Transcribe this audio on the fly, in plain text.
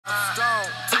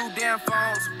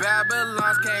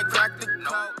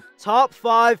Top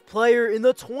 5 player in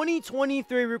the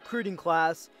 2023 recruiting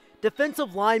class,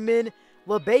 defensive lineman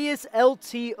Lebbeus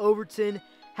LT Overton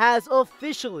has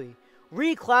officially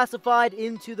reclassified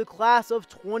into the class of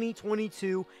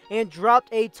 2022 and dropped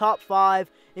a top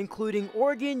 5, including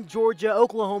Oregon, Georgia,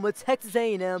 Oklahoma, Texas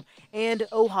A&M, and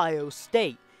Ohio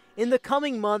State. In the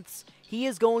coming months, he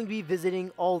is going to be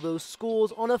visiting all those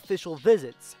schools on official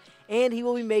visits, and he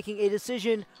will be making a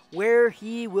decision where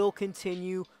he will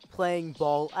continue playing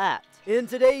ball at. In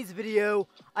today's video,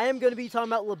 I am going to be talking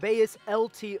about Lebbeus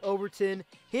LT Overton,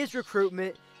 his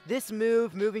recruitment, this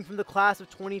moving from the class of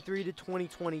 23 to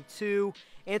 2022,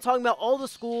 and talking about all the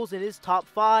schools in his top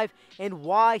 5 and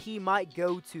why he might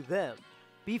go to them.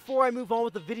 Before I move on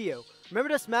with the video, remember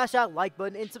to smash that like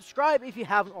button and subscribe if you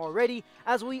haven't already,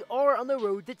 as we are on the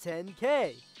road to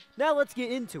 10K. Now let's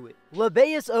get into it.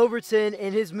 Lebbeus Overton,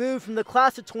 in his move from the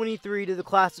class of 23 to the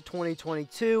class of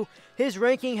 2022, his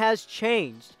ranking has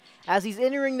changed, as he's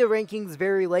entering the rankings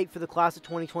very late for the class of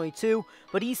 2022,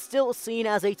 but he's still seen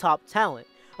as a top talent.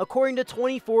 According to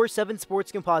 24/7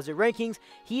 Sports Composite Rankings,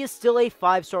 he is still a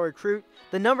 5-star recruit,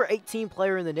 the number 18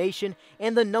 player in the nation,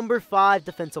 and the number 5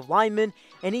 defensive lineman,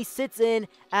 and he sits in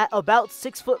at about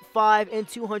 6'5" and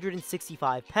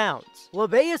 265 pounds.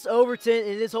 Lebbeus Overton,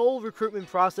 in his whole recruitment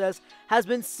process, has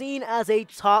been seen as a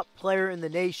top player in the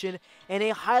nation, and a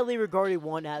highly regarded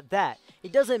one at that.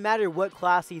 It doesn't matter what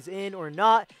class he's in or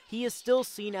not, he is still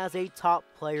seen as a top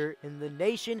player in the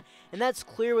nation, and that's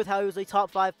clear with how he was a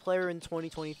top 5 player in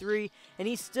 2023, and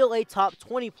he's still a top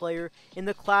 20 player in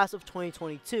the class of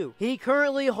 2022. He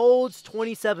currently holds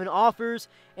 27 offers,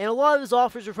 and a lot of his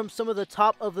offers are from some of the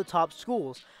top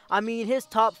schools. I mean, his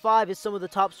top 5 is some of the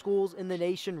top schools in the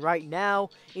nation right now,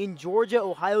 in Georgia,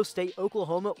 Ohio State,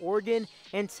 Oklahoma, Oregon,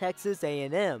 and Texas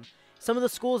A&M. Some of the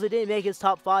schools that didn't make his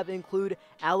top 5 include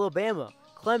Alabama,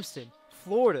 Clemson,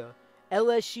 Florida,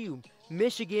 LSU,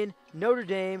 Michigan, Notre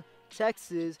Dame,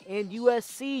 Texas, and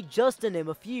USC, just to name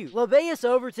a few. Lebbeus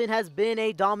Overton has been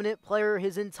a dominant player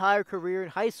his entire career in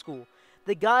high school.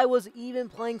 The guy was even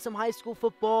playing some high school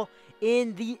football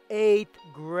in the 8th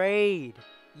grade.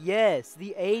 Yes,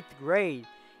 the 8th grade.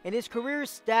 And his career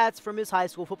stats from his high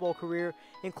school football career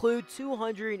include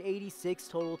 286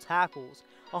 total tackles,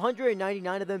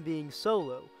 199 of them being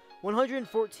solo,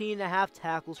 114.5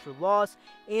 tackles for loss,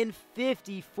 and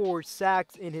 54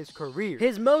 sacks in his career.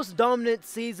 His most dominant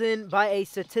season by a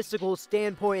statistical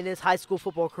standpoint in his high school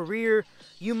football career,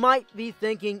 you might be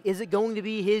thinking, is it going to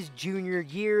be his junior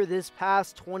year, this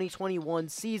past 2021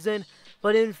 season?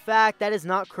 But in fact, that is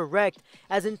not correct,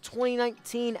 as in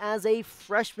 2019, as a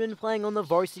freshman playing on the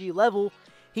varsity level,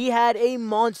 he had a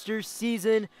monster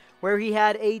season where he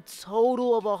had a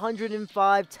total of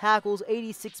 105 tackles,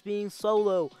 86 being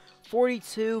solo,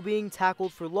 42 being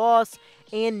tackled for loss,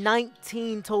 and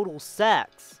 19 total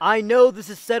sacks. I know this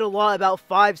has said a lot about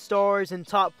 5 stars and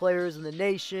top players in the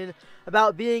nation,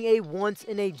 about being a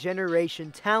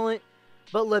once-in-a-generation talent,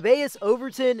 but Lebbeus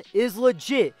Overton is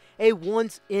legit a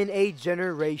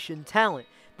once-in-a-generation talent.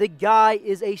 The guy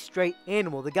is a straight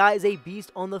animal. The guy is a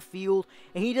beast on the field,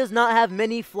 and he does not have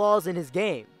many flaws in his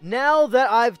game. Now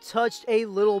that I've touched a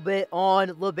little bit on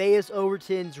Lebbeus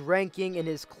Overton's ranking in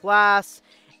his class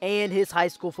and his high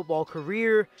school football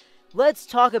career, let's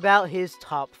talk about his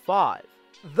top 5.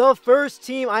 The first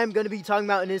team I am going to be talking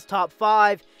about in his top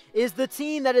 5 is the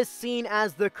team that is seen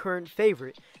as the current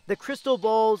favorite. The crystal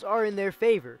balls are in their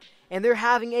favor, and they're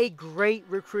having a great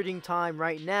recruiting time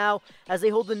right now as they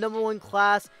hold the number 1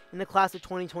 class in the class of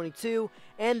 2022,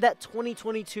 and that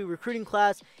 2022 recruiting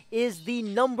class is the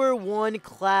number 1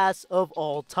 class of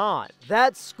all time.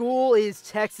 That school is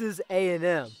Texas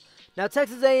A&M. Now,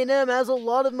 Texas A&M has a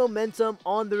lot of momentum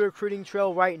on the recruiting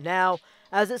trail right now,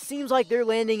 as it seems like they're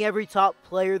landing every top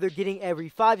player, they're getting every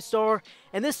 5-star,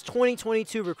 and this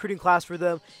 2022 recruiting class for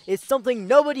them is something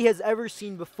nobody has ever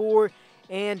seen before,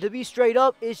 and to be straight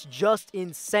up, it's just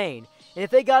insane. And if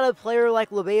they got a player like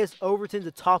Lebbeus Overton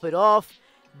to top it off,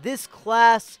 this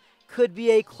class could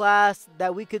be a class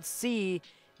that we could see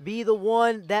be the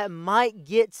one that might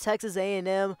get Texas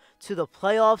A&M to the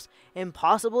playoffs and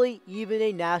possibly even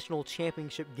a national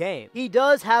championship game. He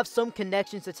does have some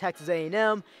connections to Texas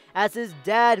A&M, as his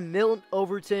dad, Milton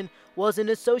Overton, was an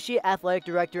associate athletic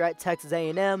director at Texas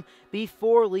A&M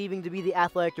before leaving to be the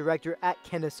athletic director at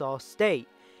Kennesaw State.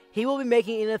 He will be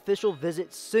making an official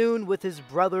visit soon with his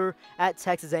brother at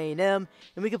Texas A&M,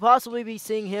 and we could possibly be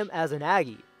seeing him as an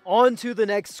Aggie. On to the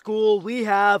next school, we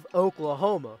have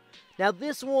Oklahoma. Now,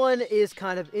 this one is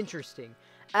kind of interesting,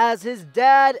 as his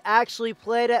dad actually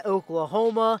played at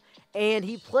Oklahoma, and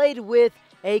he played with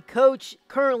a coach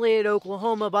currently at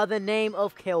Oklahoma by the name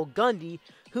of Cale Gundy,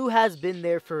 who has been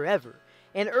there forever.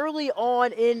 And early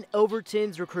on in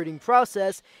Overton's recruiting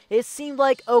process, it seemed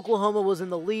like Oklahoma was in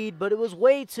the lead, but it was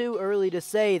way too early to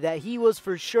say that he was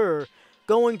for sure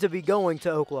going to be going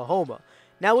to Oklahoma.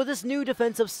 Now with this new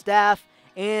defensive staff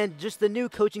and just the new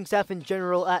coaching staff in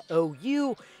general at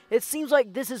OU, it seems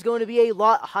like this is going to be a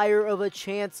lot higher of a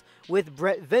chance with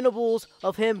Brent Venables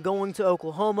of him going to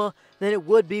Oklahoma than it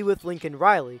would be with Lincoln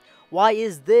Riley. Why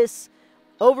is this?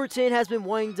 Overton has been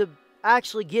wanting to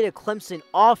actually get a Clemson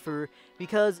offer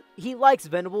because he likes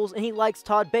Venables and he likes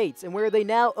Todd Bates. And where are they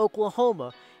now?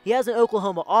 Oklahoma. He has an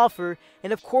Oklahoma offer,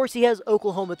 and of course he has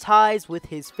Oklahoma ties with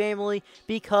his family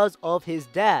because of his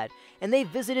dad. And they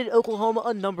visited Oklahoma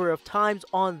a number of times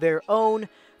on their own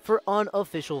for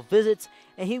unofficial visits,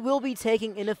 and he will be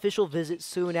taking an official visit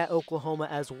soon at Oklahoma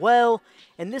as well,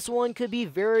 and this one could be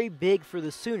very big for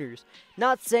the Sooners.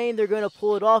 Not saying they're going to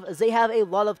pull it off as they have a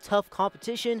lot of tough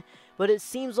competition, but it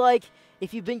seems like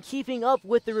if you've been keeping up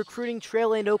with the recruiting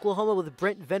trail in Oklahoma with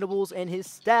Brent Venables and his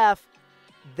staff,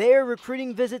 their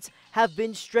recruiting visits have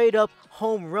been straight up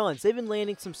home runs. They've been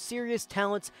landing some serious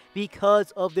talents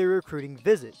because of their recruiting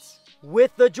visits.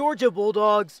 With the Georgia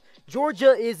Bulldogs,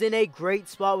 Georgia is in a great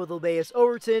spot with Lebbeus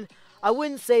Overton. I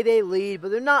wouldn't say they lead,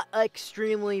 but they're not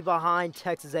extremely behind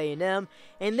Texas A&M,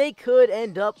 and they could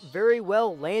end up very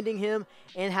well landing him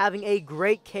and having a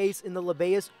great case in the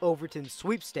Lebbeus Overton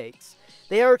sweepstakes.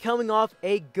 They are coming off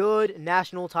a good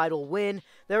national title win,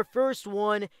 their first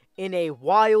one in a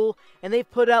while, and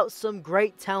they've put out some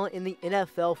great talent in the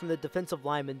NFL from the defensive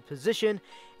lineman position,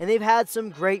 and they've had some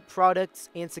great products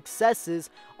and successes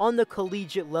on the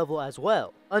collegiate level as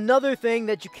well. Another thing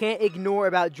that you can't ignore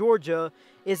about Georgia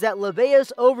is that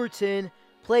Lebbeus Overton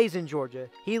plays in Georgia.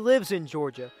 He lives in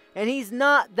Georgia, and he's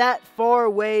not that far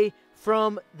away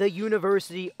from the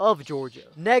University of Georgia.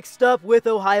 Next up with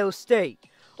Ohio State.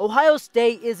 Ohio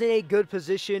State is in a good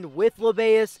position with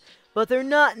Lebbeus, but they're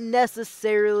not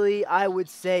necessarily, I would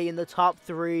say, in the top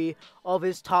 3 of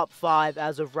his top 5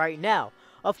 as of right now.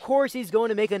 Of course, he's going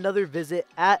to make another visit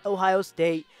at Ohio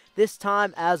State, this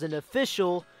time as an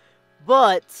official,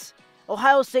 but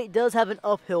Ohio State does have an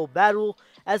uphill battle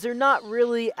as they're not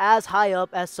really as high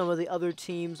up as some of the other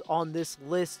teams on this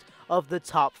list of the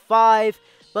top 5.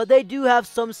 But they do have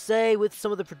some say with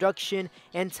some of the production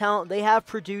and talent they have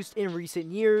produced in recent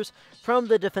years from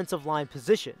the defensive line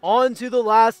position. On to the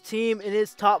last team in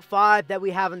his top 5 that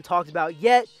we haven't talked about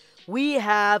yet. We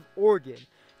have Oregon.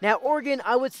 Now, Oregon,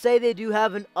 I would say they do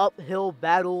have an uphill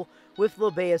battle with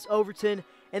Lebbeus Overton,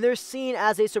 and they're seen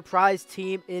as a surprise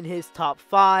team in his top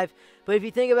 5. But if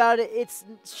you think about it, it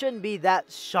shouldn't be that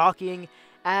shocking,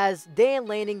 as Dan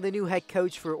Lanning, the new head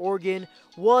coach for Oregon,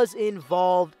 was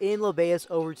involved in Lebbeus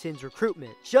Overton's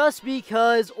recruitment. Just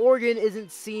because Oregon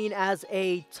isn't seen as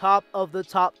a top of the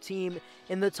top team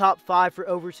in the top 5 for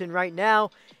Overton right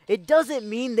now, it doesn't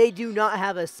mean they do not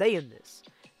have a say in this.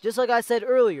 Just like I said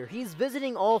earlier, he's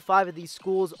visiting all 5 of these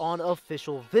schools on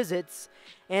official visits,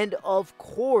 and of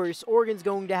course, Oregon's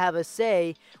going to have a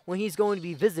say when he's going to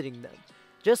be visiting them.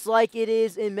 Just like it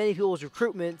is in many people's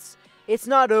recruitments, it's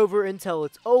not over until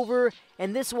it's over,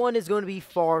 and this one is going to be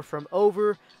far from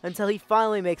over until he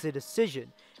finally makes a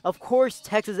decision. Of course,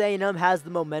 Texas A&M has the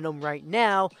momentum right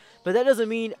now, but that doesn't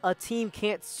mean a team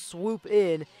can't swoop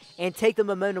in and take the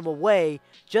momentum away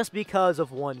just because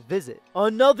of one visit.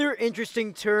 Another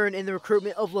interesting turn in the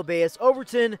recruitment of Lebbeus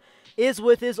Overton is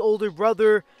with his older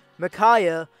brother,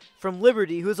 Micaiah, from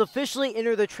Liberty, who has officially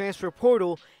entered the transfer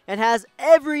portal and has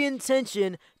every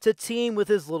intention to team with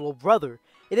his little brother.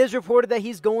 It is reported that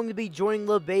he's going to be joining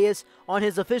Lebbeus on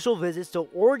his official visits to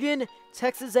Oregon,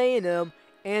 Texas A&M,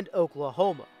 and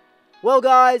Oklahoma. Well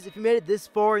guys, if you made it this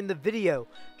far in the video,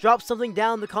 drop something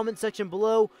down in the comment section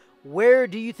below. Where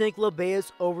do you think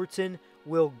Lebbeus Overton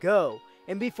will go?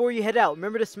 And before you head out,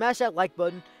 remember to smash that like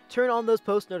button, turn on those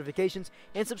post notifications,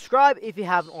 and subscribe if you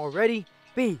haven't already.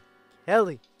 B.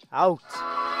 Kelly out.